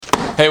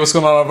Hey, what's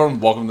going on, everyone?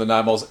 Welcome to the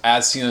Nine Malls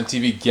As Seen on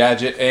TV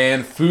gadget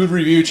and food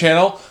review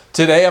channel.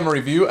 Today I'm going to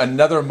review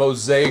another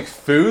Mosaic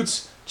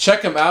Foods.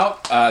 Check them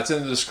out. It's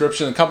in the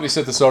description. The company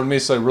sent this over to me,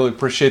 so I really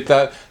appreciate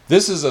that.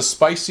 This is a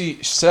spicy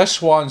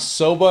Szechuan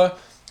soba.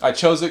 I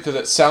chose it because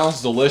it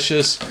sounds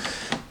delicious.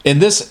 In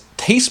this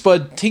taste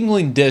bud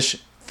tingling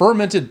dish,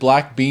 fermented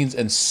black beans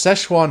and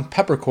Szechuan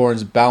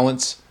peppercorns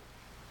balance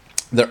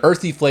the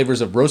earthy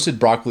flavors of roasted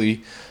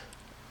broccoli,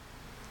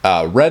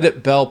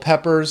 red bell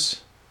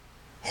peppers,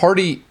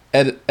 hearty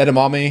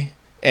edamame,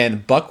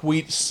 and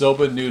buckwheat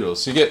soba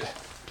noodles. So you get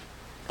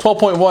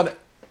 12.1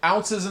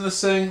 ounces in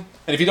this thing.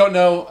 And if you don't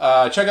know,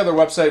 check out their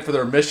website for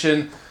their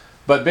mission.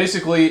 But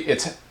basically,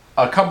 it's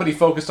a company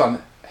focused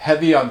on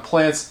heavy on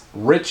plants,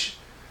 rich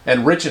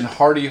and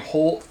hearty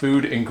whole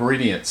food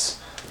ingredients.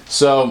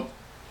 So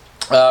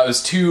it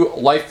was two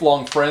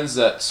lifelong friends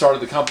that started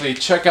the company.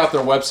 Check out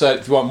their website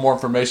if you want more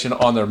information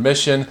on their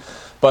mission.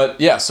 But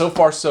yeah, so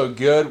far so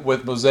good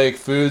with Mosaic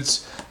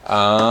Foods.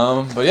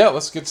 But yeah,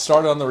 let's get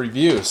started on the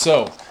review.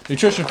 So,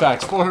 nutrition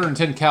facts: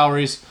 410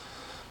 calories.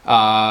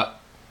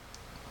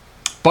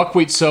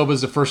 Buckwheat soba is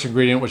the first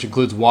ingredient, which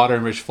includes water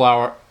and rich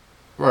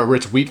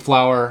wheat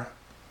flour,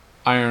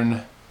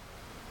 iron,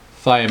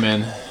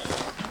 thiamine.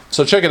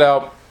 So check it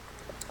out.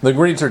 The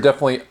ingredients are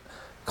definitely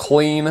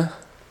clean.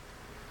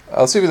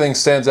 Let's see if anything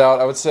stands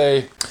out. I would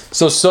say,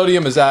 so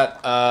sodium is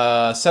at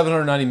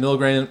 790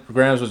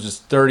 milligrams, which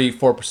is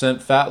 34%.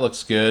 Fat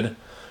looks good.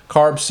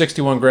 Carbs,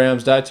 61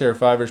 grams. Dietary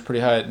fiber is pretty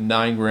high at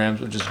 9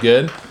 grams, which is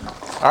good.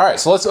 All right,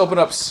 so let's open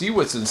up, see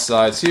what's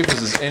inside, see if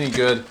this is any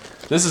good.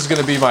 This is going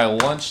to be my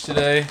lunch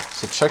today,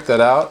 so check that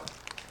out.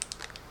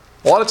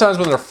 A lot of times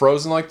when they're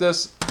frozen like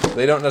this,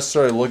 they don't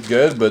necessarily look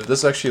good, but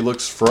this actually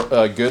looks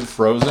good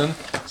frozen.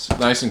 It's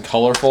nice and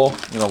colorful.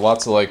 You know,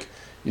 lots of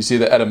you see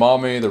the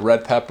edamame, the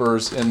red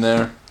peppers in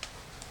there.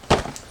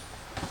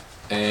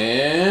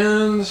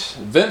 And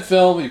vent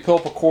film, you pull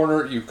up a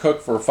corner, you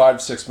cook for 5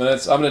 to 6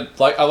 minutes. I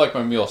like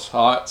my meals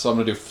hot, so I'm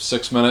gonna do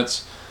 6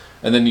 minutes.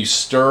 And then you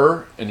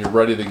stir and you're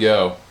ready to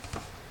go.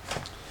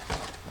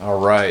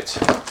 All right.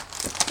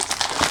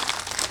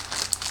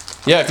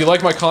 Yeah, if you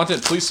like my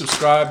content, please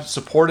subscribe.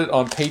 Support it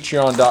on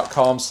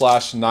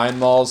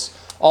patreon.com/9malls.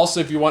 Also,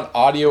 if you want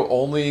audio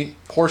only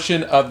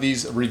portion of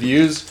these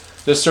reviews,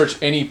 just search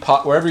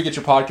wherever you get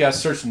your podcast,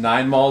 search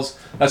 9 Malls.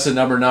 That's the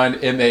number 9,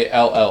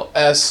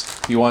 MALLS,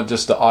 if you want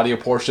just the audio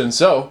portion.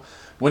 So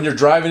when you're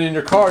driving in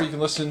your car, you can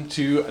listen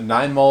to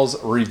 9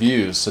 Malls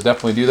reviews. So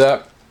definitely do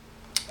that.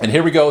 And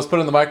here we go. Let's put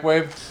it in the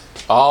microwave.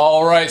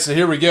 All right, so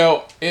here we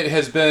go. It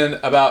has been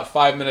about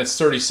 5 minutes,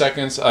 30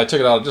 seconds. I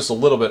took it out just a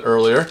little bit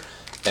earlier.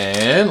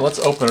 And let's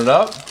open it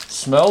up.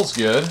 Smells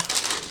good.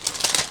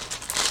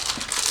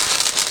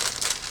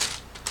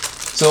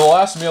 So the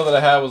last meal that I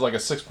had was like a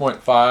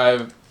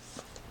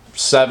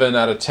 6.57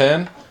 out of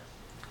 10.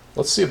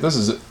 Let's see if this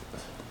is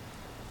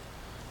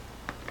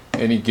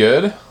any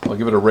good. I'll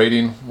give it a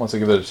rating once I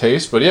give it a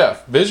taste. But yeah,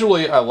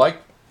 visually I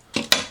like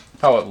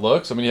how it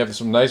looks. I mean, you have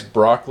some nice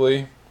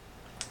broccoli.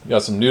 You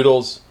got some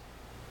noodles.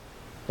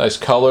 Nice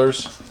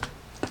colors.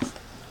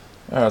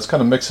 All right, let's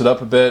kind of mix it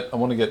up a bit. I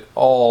want to get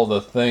all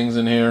the things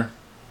in here.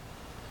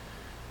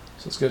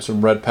 So let's get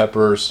some red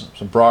peppers,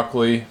 some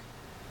broccoli.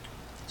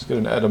 Let's get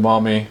an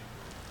edamame.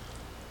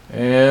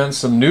 And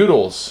some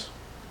noodles.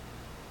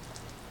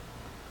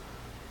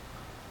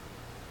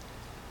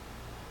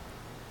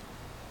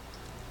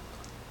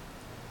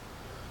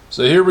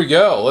 So here we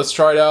go. Let's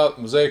try it out.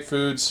 Mosaic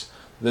Foods.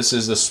 This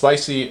is the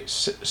spicy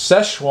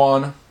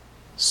Szechuan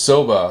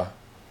soba.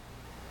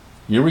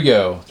 Here we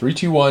go. 3,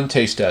 2, 1,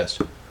 taste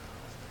test.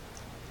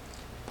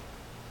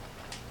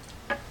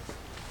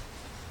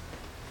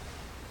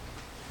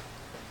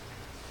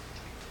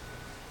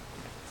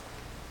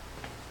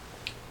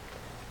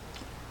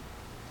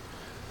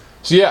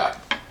 So yeah,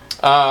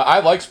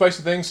 I like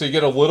spicy things, so you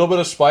get a little bit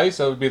of spice.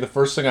 That would be the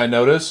first thing I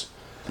notice.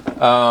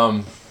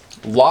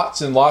 Lots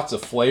and lots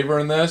of flavor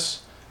in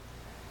this.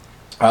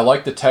 I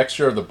like the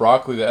texture of the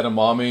broccoli, the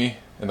edamame,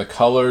 and the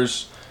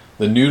colors.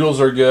 The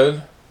noodles are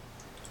good.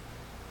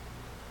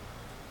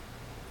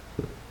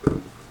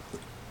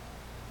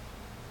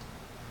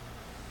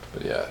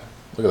 But yeah,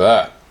 look at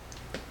that.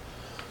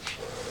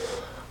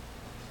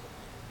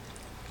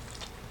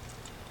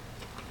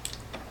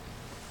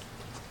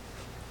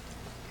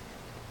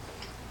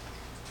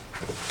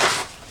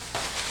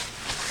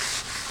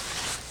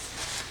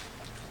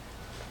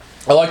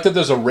 I like that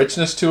there's a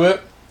richness to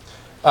it.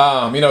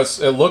 You know,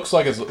 it looks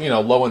like it's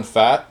low in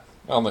fat,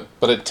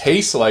 but it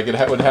tastes like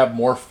it would have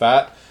more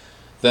fat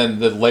than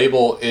the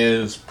label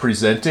is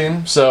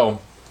presenting. So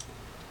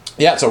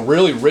yeah, it's a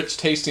really rich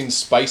tasting,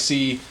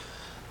 spicy,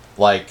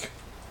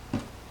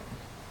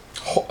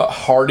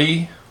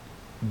 hearty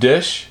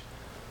dish.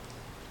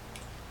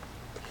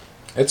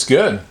 It's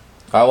good.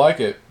 I like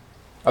it.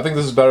 I think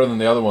this is better than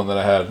the other one that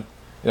I had.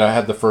 You know, I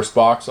had the first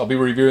box. I'll be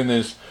reviewing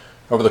this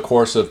over the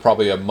course of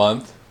probably a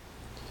month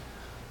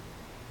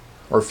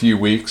or a few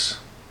weeks.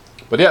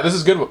 But yeah, this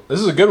is good. This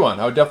is a good one.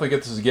 I would definitely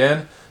get this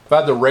again. If I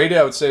had to rate it,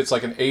 I would say it's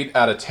like an 8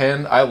 out of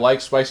 10. I like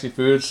spicy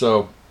food,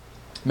 so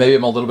maybe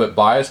I'm a little bit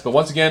biased. But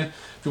once again,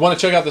 if you want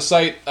to check out the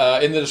site,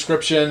 in the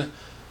description,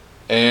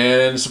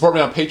 and support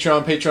me on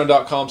Patreon,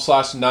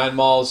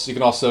 patreon.com/9malls. You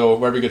can also,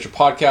 wherever you get your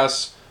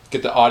podcasts,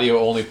 get the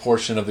audio-only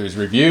portion of these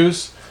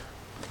reviews.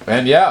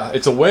 And yeah,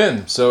 it's a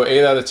win. So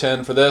 8 out of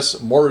 10 for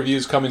this. More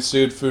reviews coming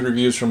soon, food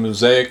reviews from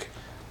Mosaic.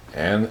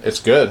 And it's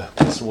good.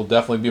 This will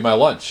definitely be my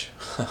lunch.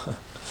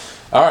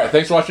 All right,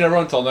 thanks for watching,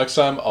 everyone. Until next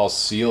time, I'll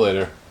see you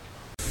later.